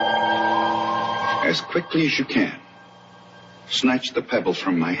As quickly as you can, snatch the pebbles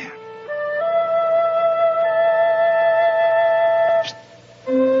from my hand.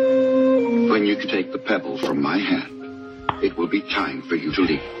 When you take the pebbles from my hand, it will be time for you to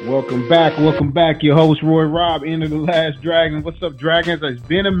leave. Welcome back. Your host, Roy Robb, End of the Last Dragon. What's up, Dragons? It's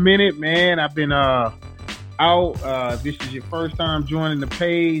been a minute, man. I've been out. This is your first time joining the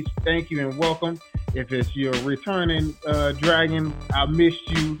page. Thank you and welcome. If it's your returning Dragon, I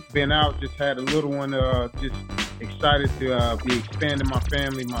missed you. Been out, just had a little one. Just excited to be expanding my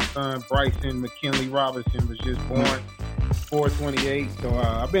family. My son, Bryson McKinley Robinson, was just born 4/28. So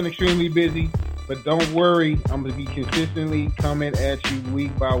I've been extremely busy. But don't worry, I'm going to be consistently coming at you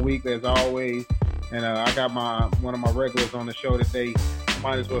week by week as always. And I got one of my regulars on the show today. I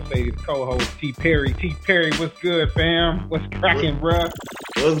might as well say the co-host, T. Perry. T. Perry, what's good, fam? What's cracking, bruh?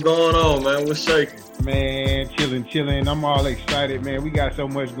 What's going on, man? What's shaking? Man, chilling. I'm all excited, man. We got so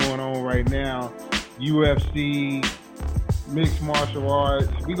much going on right now. UFC, mixed martial arts.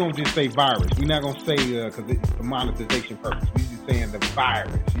 We're going to just say virus. We're not going to say, because it's for monetization purpose. We're just saying the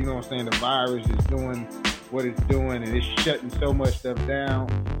virus. You know what I'm saying? The virus is doing what it's doing, and it's shutting so much stuff down.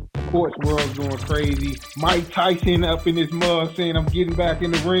 Sports world's going crazy. Mike Tyson up in his mug saying, I'm getting back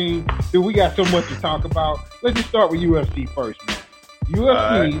in the ring. Dude, we got so much to talk about. Let's just start with UFC first, man.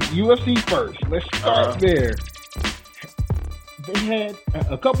 UFC first. Let's start there. They had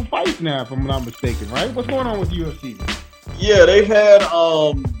a couple fights now, if I'm not mistaken, right? What's going on with UFC, man? Yeah, they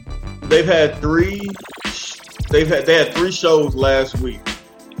had three shows last week.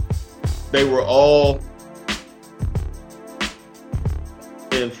 They were all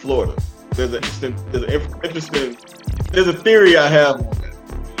in Florida. There's a theory I have on that.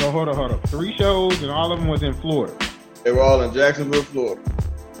 So hold on. 3 shows and all of them was in Florida. They were all in Jacksonville, Florida.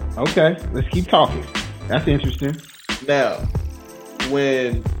 Okay, let's keep talking. That's interesting. Now,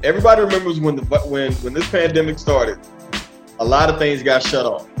 when everybody remembers when this pandemic started, a lot of things got shut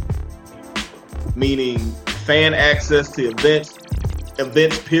off. Meaning fan access to events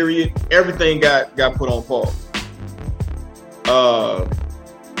period, everything got put on pause.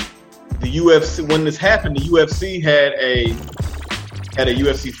 The UFC, when this happened, the UFC had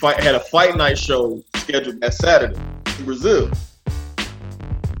a fight night show scheduled that Saturday in Brazil.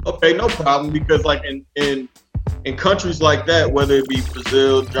 Okay, no problem, because like in countries like that, whether it be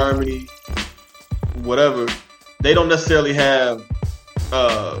Brazil, Germany, whatever, they don't necessarily have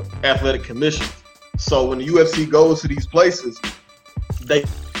athletic commissions. So when the UFC goes to these places, they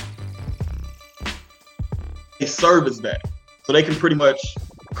serve as that. So they can pretty much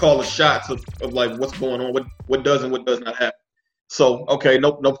call the shots of like what's going on, what does and what does not happen. So, okay,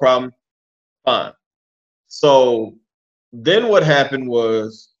 no problem. Fine. So then what happened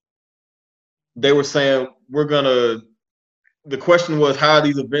was they were saying the question was how are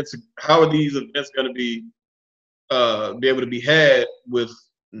these events going to be able to be had with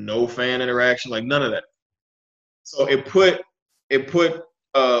no fan interaction, like none of that. So it put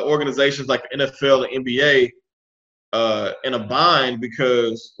organizations like the NFL and NBA in a bind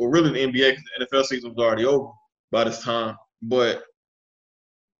because, well, really the NBA, because the NFL season was already over by this time, but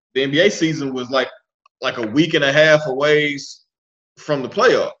the NBA season was like a week and a half away from the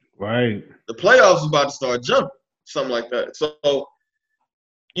playoff. Right. The playoffs was about to start jumping, something like that. So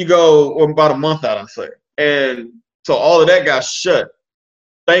you go, or about a month out, I'd say. And so all of that got shut,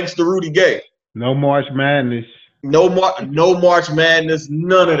 thanks to Rudy Gay. No March Madness. No March Madness,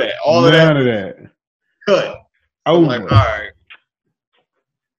 none of that. None of that. Cut. Oh, I'm like, all right,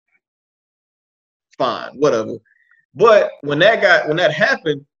 fine, whatever. But when that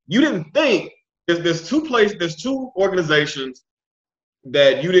happened, you didn't think there's two organizations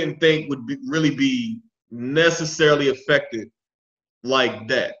that you didn't think would really be necessarily affected like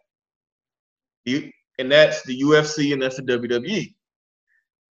that. And that's the UFC and that's the WWE.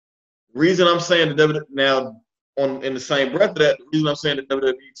 The reason I'm saying in the same breath of that, the reason I'm saying the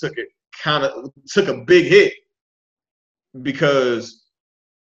WWE took a big hit because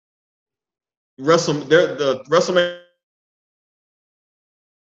the WrestleMania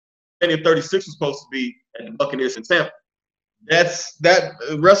 36 was supposed to be at the Buccaneers in Tampa. Average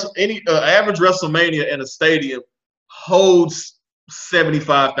WrestleMania in a stadium holds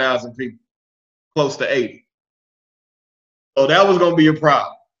 75,000 people, close to 80. So that was going to be a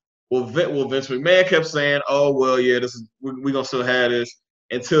problem. Well, Vince McMahon kept saying, "Oh, well, yeah, we're gonna still have this,"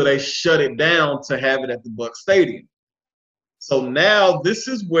 until they shut it down to have it at the Bucs Stadium. So now this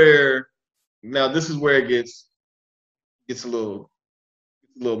is where it gets a little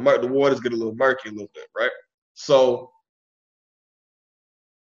murky. The waters get a little murky a little bit, right? So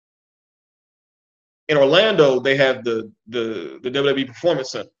in Orlando, they have the WWE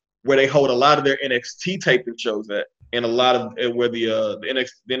Performance Center. where they hold a lot of their NXT taping shows at, and a lot of where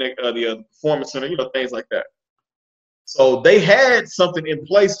the Performance Center, things like that. So they had something in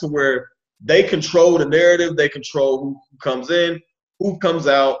place to where they control the narrative, they control who comes in, who comes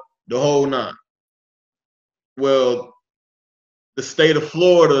out, the whole nine. Well, the state of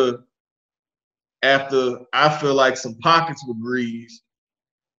Florida, after I feel like some pockets were greased,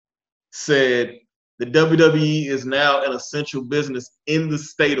 said the WWE is now an essential business in the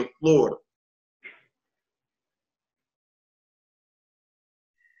state of Florida.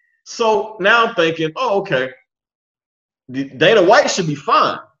 So now I'm thinking, oh, okay, Dana White should be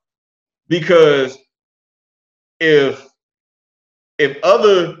fine, because if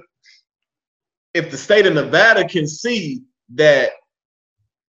the state of Nevada can see that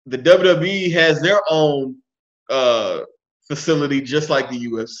the WWE has their own facility just like the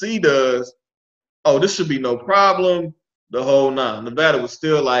UFC does, oh, this should be no problem. The whole nine. Nevada was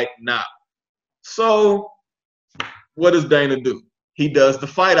still like, nah. So what does Dana do? He does the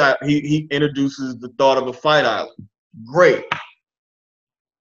fight. He introduces the thought of a fight island. Great.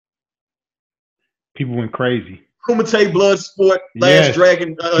 People went crazy. Kumite Bloodsport, Last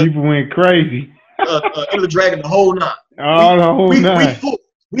Dragon. People went crazy. Enter the Dragon, the whole nine. The whole nine.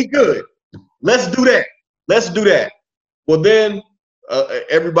 We good. Let's do that. Well, then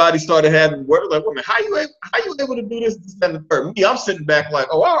everybody started having words like, "Woman, how you able to do this and the third?" Me, I'm sitting back like,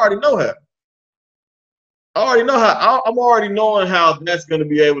 "Oh, I already know how. I'm already knowing how that's going to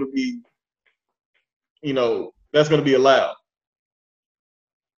be able to be, that's going to be allowed."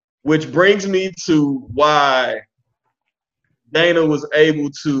 Which brings me to why Dana was able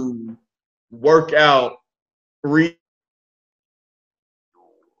to work out 3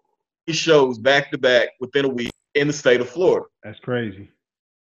 shows back to back within a week in the state of Florida. That's crazy.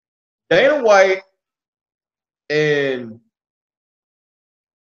 Dana White and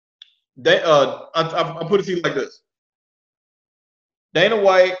I put it to you like this: Dana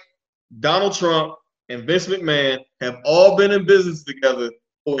White, Donald Trump, and Vince McMahon have all been in business together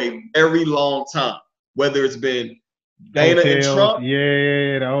for a very long time. Whether it's been Dana and Trump,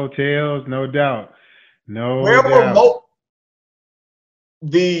 the hotels, no doubt,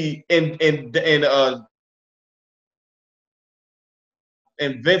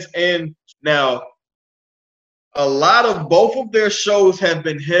 and Vince, and now a lot of both of their shows have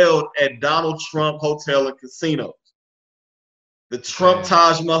been held at Donald Trump Hotel and Casinos. The Trump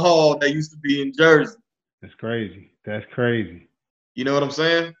Taj Mahal that used to be in Jersey. That's crazy. You know what I'm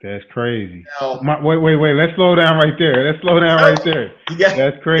saying? That's crazy. Now, wait. Let's slow down right there. That's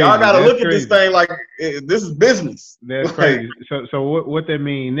crazy. Y'all got to look at this thing like this is business. That's crazy. So what that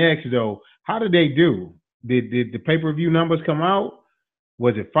mean next, though? How did they do? Did the pay-per-view numbers come out?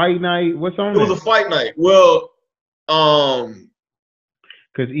 Was it fight night? What's on there? It was a fight night. Well, because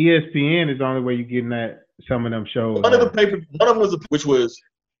ESPN is the only way you're getting that some of them shows. One of them was which was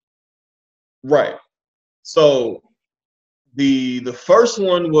right. So the first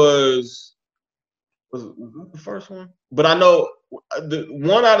one was that the first one? But I know the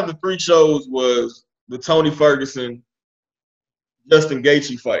one out of the 3 shows was the Tony Ferguson Justin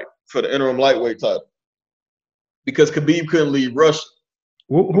Gaethje fight for the interim lightweight title, because Khabib couldn't leave Russia.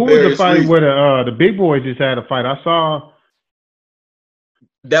 Who was the fight where the big boys just had a fight? I saw.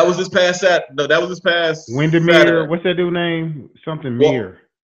 That was this past Saturday. No, that was this past Windermere. Saturday. What's that dude's name? Something Mir.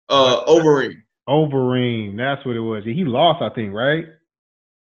 Overeem. Overeem. That's what it was. He lost, I think, right?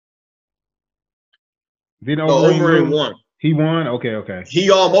 Did Overeem won. He won? Okay. He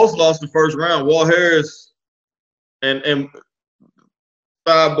almost lost the first round. Walt Harris and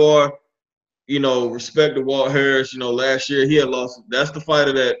sidebar, respect to Walt Harris. Last year he had lost. That's the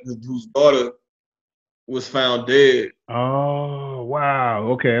fighter whose daughter was found dead. Oh wow!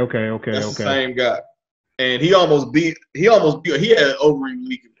 Okay. That's the same guy, and he almost beat. He had Overeem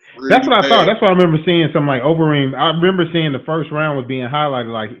leaking. Really That's what bad. I thought. That's what I remember seeing. Something like Overeem. I remember seeing the first round was being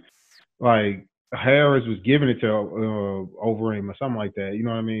highlighted, like Harris was giving it to Overeem or something like that. You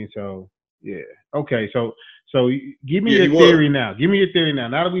know what I mean? So yeah. Okay. So give me your theory now.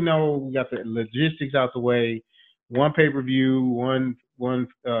 Now that we know we got the logistics out the way, one pay-per-view, one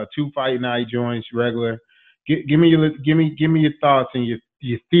 2 fight night joints regular. Give me your thoughts and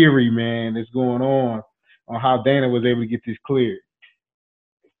your theory, man, that's going on how Dana was able to get this cleared.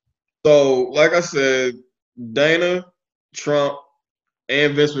 So, like I said, Dana, Trump,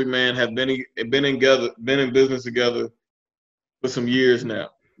 and Vince McMahon have been in business together for some years now.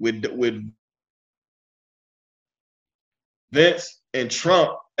 With Vince and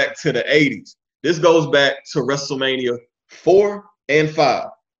Trump back to the 80s. This goes back to WrestleMania 4 and 5.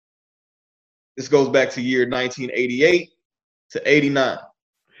 This goes back to year 1988 to 89.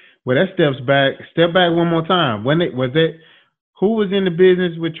 Well, that steps back. Step back one more time. When it was it? Who was in the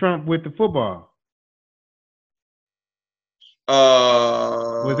business with Trump with the football?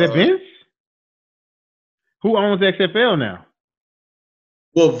 Was it Vince? Who owns XFL now?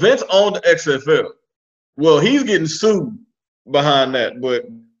 Well, Vince owned the XFL. Well, he's getting sued behind that, but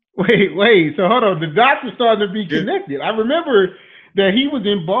wait. So hold on. The dots are starting to be connected. I remember that he was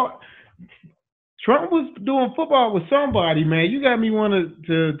in Trump was doing football with somebody, man. You got me want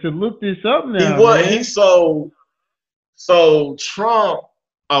to look this up now. So Trump,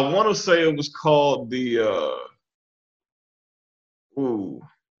 I want to say it was called the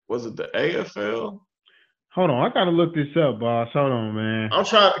was it the AFL? Hold on, I gotta look this up, boss. Hold on, man. I'm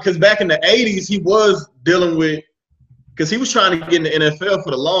trying, because back in the 80s he was dealing with, because he was trying to get in the NFL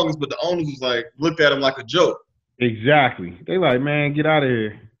for the longest, but the owners was like, looked at him like a joke. Exactly. They like, man, get out of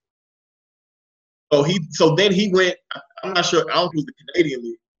here. So then he went, I'm not sure, I don't think it was the Canadian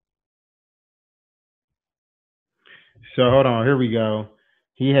League. So hold on, here we go.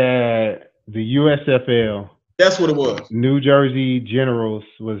 He had the USFL. That's what it was. New Jersey Generals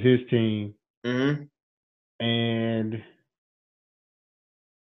was his team. Mm-hmm. And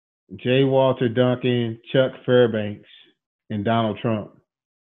J. Walter Duncan, Chuck Fairbanks, and Donald Trump.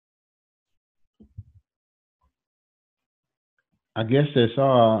 I guess that's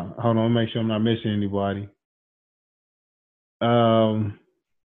all. Hold on, make sure I'm not missing anybody. I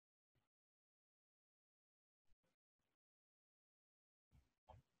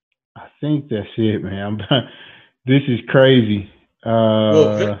think that's it, man. This is crazy.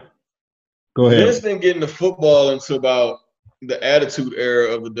 Go ahead. Vince didn't get into football until about the Attitude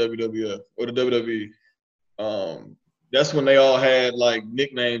Era of the WWF or the WWE. That's when they all had like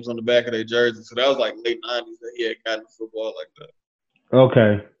nicknames on the back of their jerseys. So that was like late 90s that he had gotten into football like that.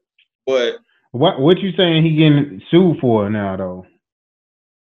 Okay. But what you saying he getting sued for now though?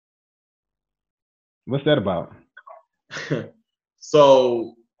 What's that about?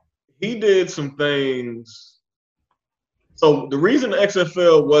 So he did some things. So the reason the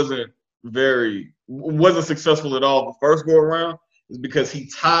XFL wasn't successful at all the first go around is because he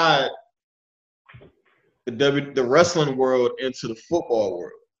tied the wrestling world into the football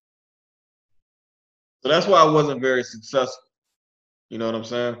world. So that's why it wasn't very successful. You know what I'm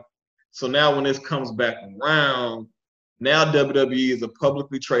saying? So now when this comes back around, now WWE is a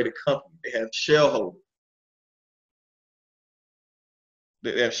publicly traded company. They have shareholders.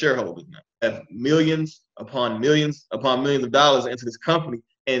 They have shareholders now. They have millions upon millions upon millions of dollars into this company,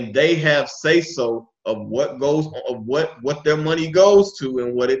 and they have say-so of what their money goes to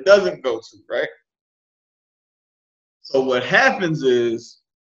and what it doesn't go to, right? So what happens is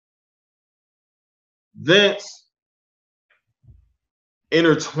Vince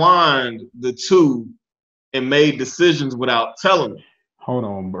intertwined the two and made decisions without telling them. Hold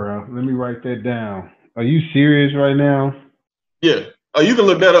on, bro. Let me write that down. Are you serious right now? Yeah. Oh, you can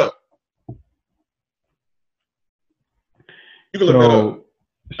look that up. You can look that up.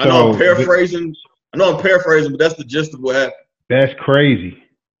 I know I'm paraphrasing, but that's the gist of what happened. That's crazy.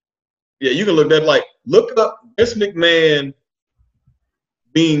 Yeah, you can look look up Vince McMahon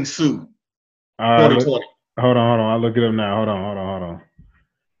being sued. 2020. Hold on. I'll look it up now. Hold on.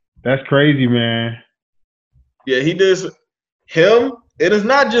 That's crazy, man. Yeah, he did. Him. It is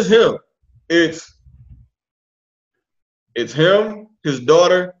not just him. It's him, his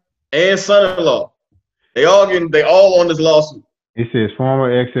daughter, and son-in-law. They all on this lawsuit. It says former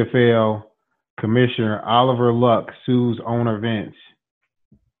XFL commissioner Oliver Luck sues owner Vince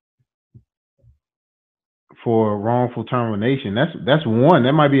for wrongful termination. That's one.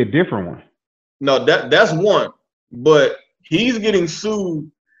 That might be a different one. No, that's one. But he's getting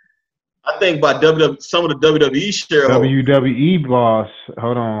sued, I think, by some of the WWE shareholders. WWE boss.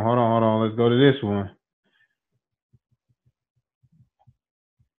 Hold on. Let's go to this one.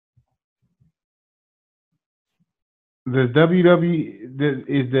 Does the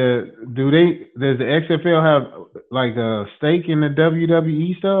XFL have like a stake in the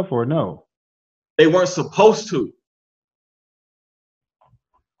WWE stuff or no? They weren't supposed to.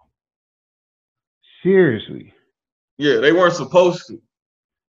 Seriously? Yeah, they weren't supposed to.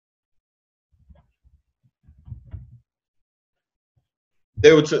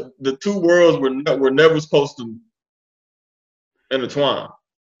 They were the two worlds were never supposed to intertwine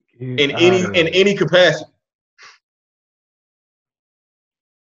in any capacity.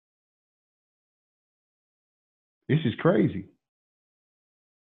 This is crazy.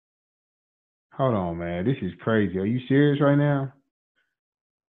 Hold on, man. This is crazy. Are you serious right now?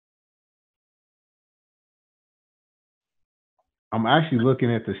 I'm actually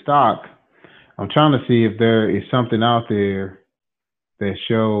looking at the stock. I'm trying to see if there is something out there that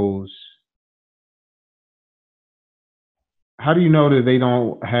shows. How do you know that they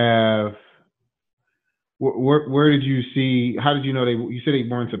don't have? Where did you see? How did you know they? You said they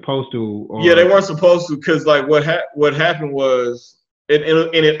weren't supposed to. Or, Yeah, they weren't supposed to, because like what happened was,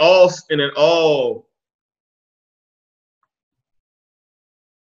 it all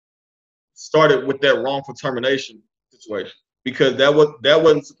started with that wrongful termination situation, because that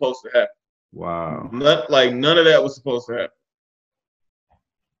wasn't supposed to happen. Wow. None of that was supposed to happen.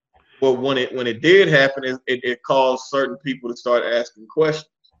 But when it did happen, it caused certain people to start asking questions.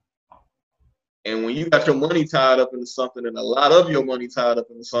 And when you got your money tied up into something, and a lot of your money tied up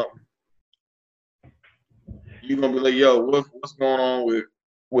into something, you're gonna be like, yo, what's going on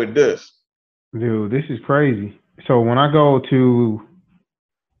with this? Dude, this is crazy. So when I go to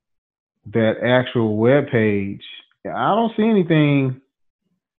that actual web page, I don't see anything.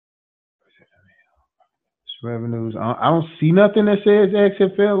 Revenues. I don't see nothing that says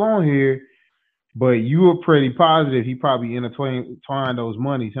XFL on here. But you were pretty positive he probably intertwined those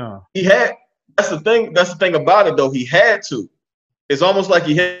monies, huh? He had. That's the thing. That's the thing about it, though. He had to. It's almost like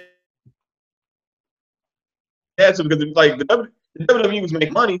he had to, because like the WWE was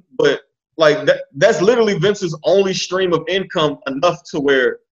making money, but like that's literally Vince's only stream of income, enough to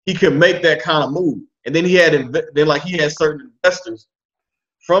where he could make that kind of move. And then he had certain investors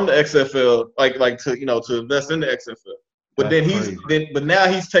from the XFL, like to invest in the XFL. But then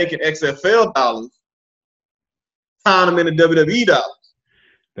now he's taking XFL dollars, tying them into WWE dollars.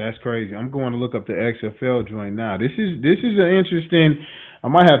 That's crazy. I'm going to look up the XFL joint now. This is an interesting. I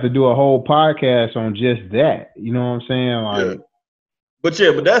might have to do a whole podcast on just that. You know what I'm saying? Like, but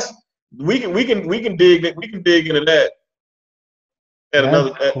that's we can dig into that at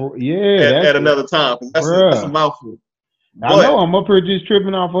another time, because that's a mouthful. I know I'm up here just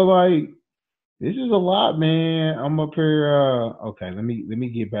tripping off of like, this is a lot, man. I'm up here. Okay, let me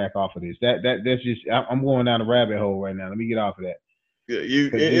get back off of this. That's just, I'm going down the rabbit hole right now. Let me get off of that. Yeah,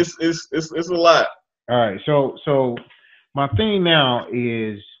 it's a lot. All right, so my thing now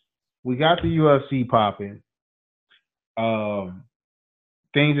is, we got the UFC popping.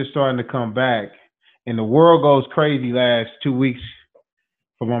 Things are starting to come back, and the world goes crazy last 2 weeks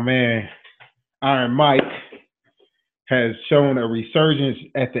for my man Iron Mike. Has shown a resurgence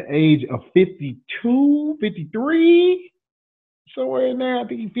at the age of 52, 53, somewhere in there. I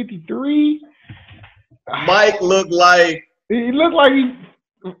think he's 53. Mike looked like he's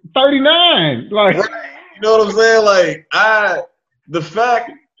 39. Like, right. You know what I'm saying? Like, the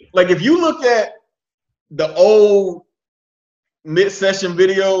fact, like, if you look at the old mid-session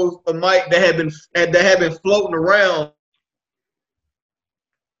videos of Mike that had been floating around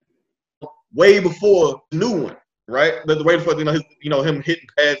way before the new one. Right, the way for him hitting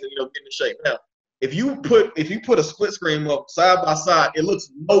pads and getting in shape. Now, if you put a split screen up side by side, it looks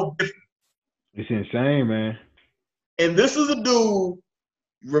no different. It's insane, man. And this is a dude.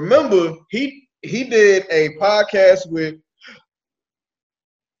 Remember, he did a podcast with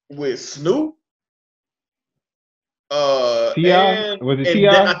Snoop. T.I.? Was it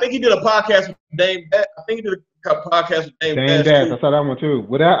T.I.? I think he did a podcast with Dame Dash. I think he did a podcast with Dame Dash. I saw that one too.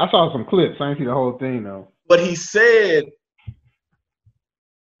 But I saw some clips. I didn't see the whole thing though. But he said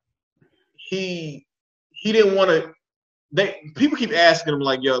he didn't want to. People keep asking him,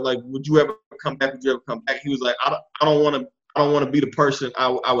 like, yo, like, would you ever come back? Would you ever come back? He was like, I don't want to be the person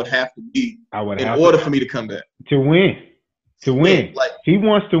I would have to be in order for me to come back. To win. Like, he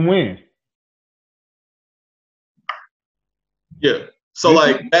wants to win. Yeah. So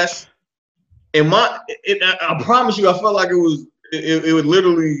like, that's I promise you, I felt like it was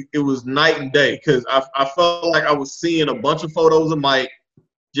night and day, because I felt like I was seeing a bunch of photos of Mike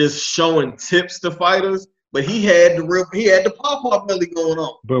just showing tips to fighters, but he had the pop belly going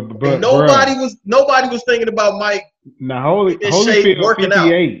on. But nobody was thinking about Mike. Now Holyfield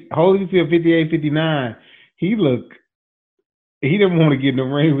 58, Holyfield 58, 59. He didn't want to get in the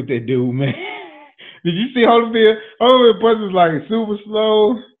ring with that dude, man. Did you see Holyfield? Holyfield was like super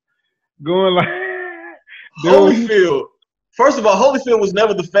slow, going like Holyfield. First of all, Holyfield was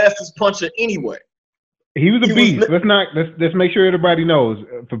never the fastest puncher anyway. He was a beast. Let's make sure everybody knows.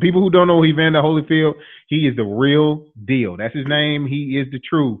 For people who don't know Evander Holyfield, he is the real deal. That's his name. He is the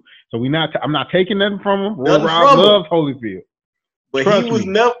truth. So I'm not taking nothing from him. Roy Rob loves Holyfield. But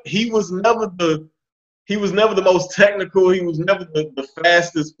he was never the most technical. He was never the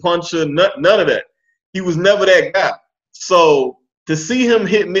fastest puncher. None of that. He was never that guy. So to see him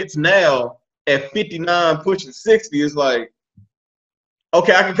hit mitts now at 59, pushing 60, is like,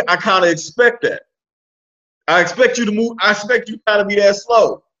 okay, I kind of expect that. I expect you to move. I expect you to kind of be that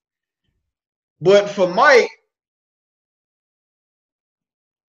slow. But for Mike,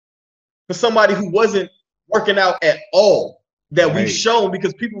 for somebody who wasn't working out at all that we've Right. shown,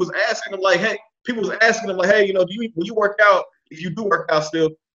 because people was asking them like, hey, you know, when you work out, if you do work out still,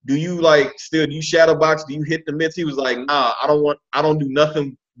 do you shadow box? Do you hit the mitts? He was like, nah, I don't do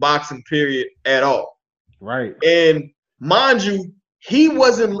nothing boxing, period, at all. Right. And mind you, he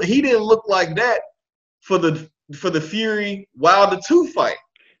didn't look like that for the Fury Wilder 2 fight.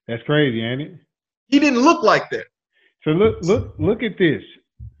 That's crazy, ain't it? He didn't look like that. So look at this.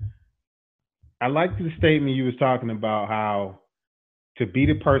 I like the statement you was talking about, how to be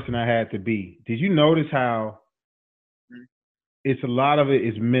the person I had to be. Did you notice how it's a lot of it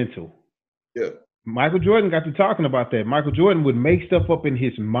is mental? Yeah. Michael Jordan got to talking about that. Michael Jordan would make stuff up in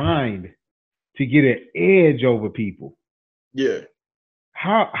his mind to get an edge over people. Yeah.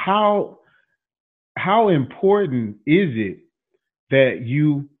 How important is it that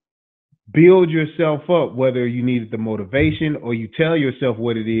you build yourself up, whether you needed the motivation or you tell yourself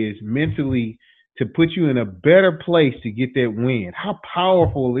what it is mentally, to put you in a better place to get that win? How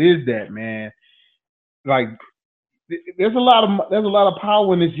powerful is that, man? Like, there's a lot of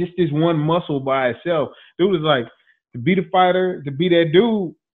power in it's just this one muscle by itself. Dude is like, to be the fighter, to be that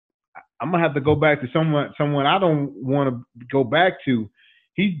dude, I'm gonna have to go back to someone I don't want to go back to.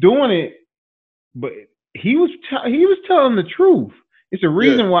 He's doing it, but he was telling the truth. It's a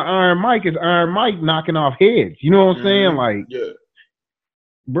reason why Iron Mike is Iron Mike, knocking off heads. You know what I'm saying? Like,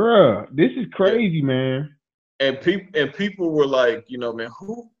 bruh, this is crazy, man. And people were like, you know, man,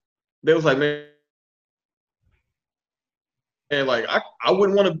 who? They was like, man, and like I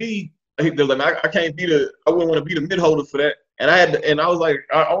wouldn't want to be. They're like, I wouldn't want to be the mid holder for that. And I was like,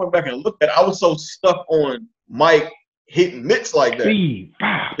 I went back and looked at it. I was so stuck on Mike hitting mitts like that.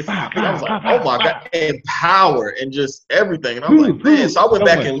 I was like, oh my God, and power and just everything. And I was like, man. So I went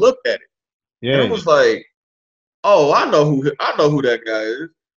back and looked at it. Yeah. And it was like, oh, I know who that guy is.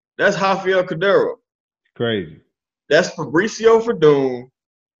 That's Rafael Cordeiro. Crazy. That's Fabricio Verdun,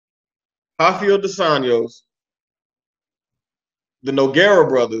 Rafael dos Anjos, the Nogueira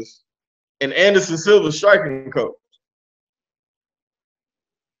brothers, and Anderson Silva's striking coach.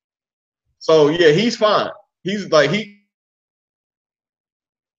 So yeah, he's fine. He's like,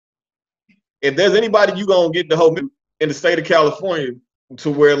 if there's anybody you gonna get the whole in the state of California to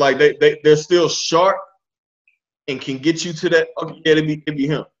where like they're still sharp and can get you to that, okay, yeah, it'd be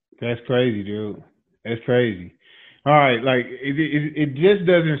him. That's crazy, dude. That's crazy. All right, like it just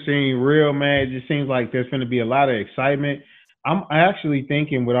doesn't seem real, man. It just seems like there's going to be a lot of excitement. I'm actually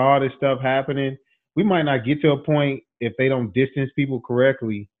thinking with all this stuff happening, we might not get to a point, if they don't distance people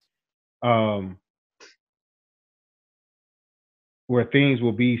correctly, where things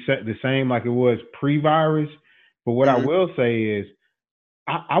will be the same like it was pre-virus. But what I will say is,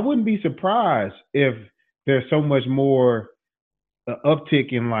 I wouldn't be surprised if there's so much more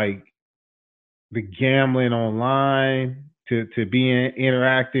uptick in like the gambling online to being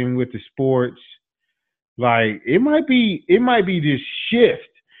interacting with the sports. Like it might be this shift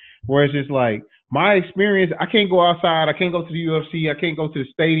where it's just like, my experience, I can't go outside, I can't go to the UFC, I can't go to the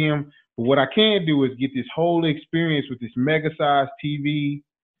stadium, but what I can do is get this whole experience with this mega size TV.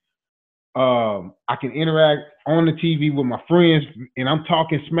 I can interact on the TV with my friends, and I'm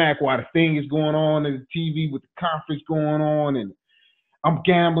talking smack while the thing is going on in the TV with the conference going on, and I'm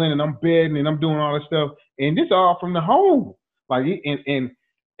gambling and I'm betting and I'm doing all this stuff, and this all from the home. Like,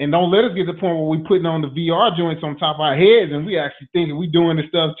 and don't let us get to the point where we putting on the VR joints on top of our heads and we actually thinking we doing this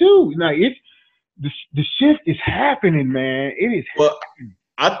stuff too. Like, it's the shift is happening, man. It is. Well,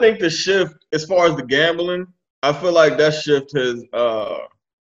 I think the shift, as far as the gambling, I feel like that shift has. I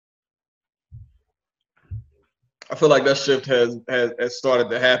feel like that shift has started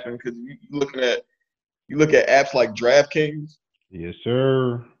to happen, because you look at apps like DraftKings. Yes,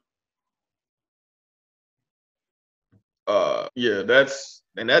 sir. Yeah, that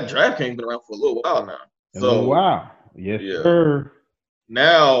DraftKings been around for a little while now. A little while. Yes, yeah. Sir.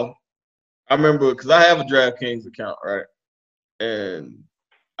 Now, I remember, because I have a DraftKings account, right? And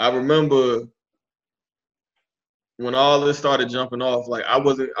I remember when all this started jumping off, like I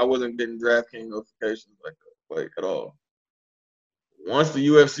wasn't getting DraftKings notifications like that, like at all. Once the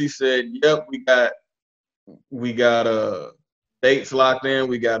UFC said, "Yep, we got dates locked in,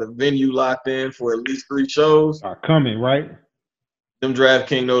 we got a venue locked in for at least 3 shows," are coming, right? Them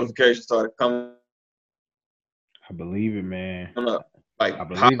DraftKings notifications started coming. I believe it, man. Like, I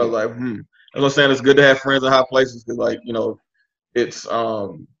believe it. Like, I'm not saying it's good to have friends in high places, because, like, you know, it's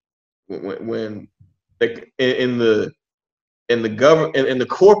when they, in the government, in the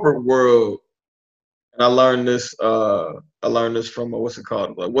corporate world, and I learned this from what's it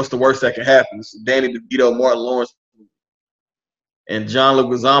called? Like, what's the worst that can happen? It's Danny DeVito, Martin Lawrence. and John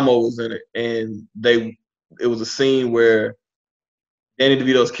Leguizamo was in it, and it was a scene where Danny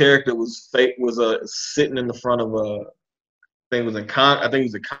DeVito's character was sitting in the front of I think it was in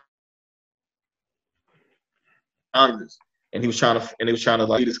Congress, and he was trying to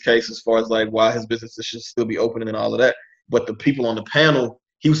like beat his case as far as like why his businesses should still be opening and all of that. But the people on the panel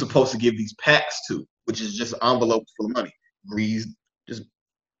he was supposed to give these packs to, which is just envelopes full of money, just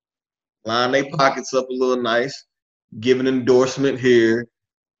line their pockets up a little nice, give an endorsement here,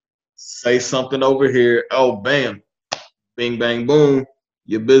 say something over here. Oh, bam, bing, bang, boom.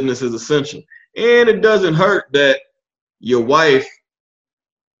 Your business is essential. And it doesn't hurt that your wife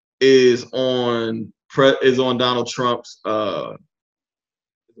is on Donald Trump's part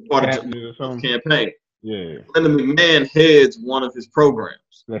of the campaign. Yeah. Linda McMahon heads one of his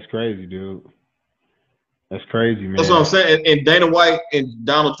programs. That's crazy, dude. That's crazy, man. That's what I'm saying. And Dana White and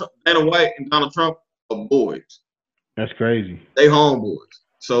Donald Trump are boys. That's crazy. They homeboys.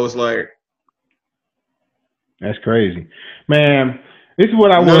 So it's like, that's crazy, man. This is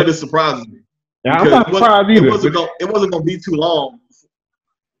what I want. None of this surprises me. Yeah, I'm not surprised either. It wasn't gonna be too long.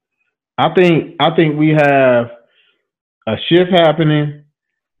 I think we have a shift happening.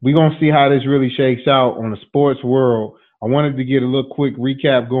 We're gonna see how this really shakes out on the sports world. I wanted to get a little quick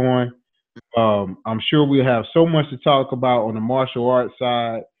recap going. I'm sure we'll have so much to talk about on the martial arts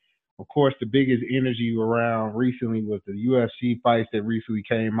side. Of course, the biggest energy around recently was the UFC fights that recently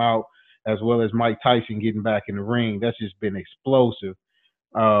came out, as well as Mike Tyson getting back in the ring. That's just been explosive.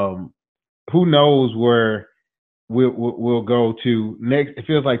 Who knows where we'll go to next? It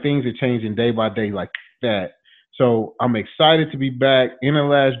feels like things are changing day by day like that. So I'm excited to be back in the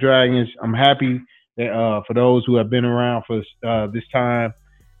Last Dragons. I'm happy that for those who have been around for this time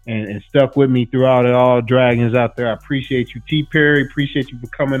and stuck with me throughout it all, Dragons out there. I appreciate you, T. Perry. Appreciate you for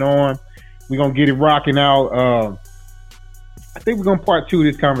coming on. We're going to get it rocking out. I think we're going to part 2 of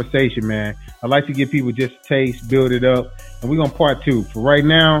this conversation, man. I'd like to give people just a taste, build it up, and we're going to part 2. For right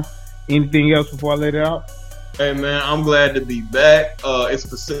now, anything else before I let it out? Hey, man, I'm glad to be back.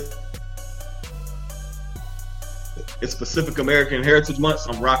 It's Pacific American Heritage Month,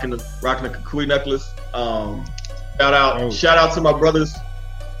 so I'm rocking the Kukui necklace. Shout out to my brothers.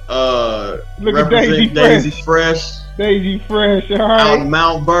 Look at Daisy Fresh. Daisy Fresh, all right. Out in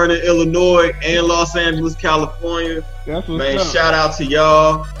Mount Vernon, Illinois, and Los Angeles, California. That's what's up. Shout out to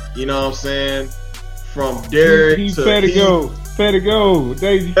y'all. You know what I'm saying? From Derek to Pedigo,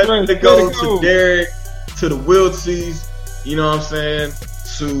 Daisy Fresh, Pedigo to Derek to the Wiltsies. You know what I'm saying?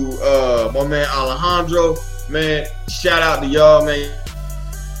 To my man Alejandro. Man, shout out to y'all, man.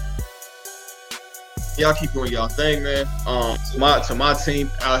 Y'all keep doing y'all thing, man. To my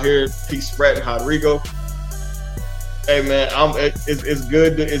team out here, Pete Spratt and Rodrigo. Hey, man, it's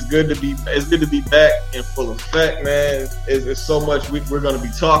good to be back in full effect, man. It's so much we're gonna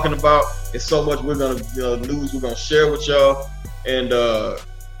be talking about. It's so much we're gonna news we're gonna share with y'all, and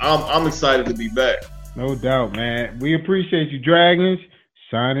I'm excited to be back. No doubt, man. We appreciate you, Dragons.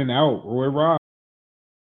 Signing out, Roy Rob.